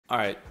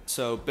Alright,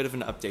 so bit of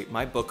an update.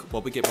 My book,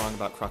 What We Get Wrong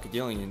About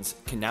Crocodilians,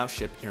 can now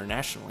ship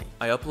internationally.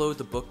 I upload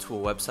the book to a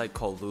website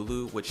called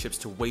Lulu, which ships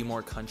to way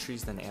more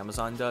countries than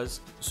Amazon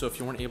does. So if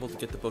you weren't able to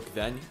get the book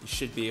then, you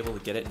should be able to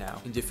get it now.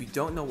 And if you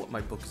don't know what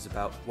my book is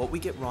about, What We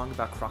Get Wrong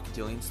About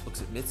Crocodilians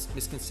looks at myths,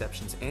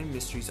 misconceptions, and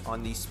mysteries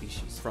on these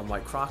species. From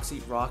why crocs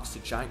eat rocks, to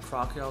giant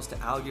crocodiles, to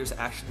alligators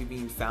actually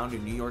being found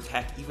in New York,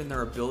 heck, even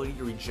their ability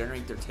to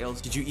regenerate their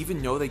tails. Did you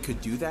even know they could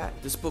do that?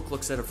 This book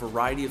looks at a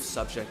variety of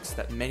subjects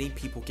that many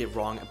people get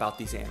wrong about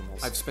these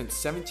animals. I've spent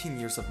 17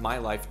 years of my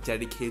life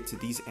dedicated to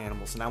these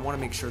animals, and I want to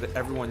make sure that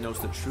everyone knows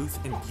the truth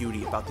and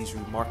beauty about these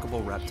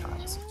remarkable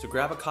reptiles. So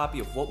grab a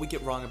copy of What We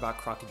Get Wrong About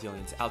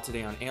Crocodilians, out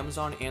today on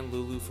Amazon and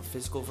Lulu for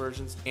physical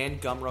versions,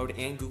 and Gumroad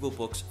and Google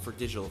Books for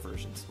digital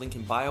versions. Link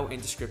in bio and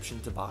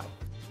description to buy.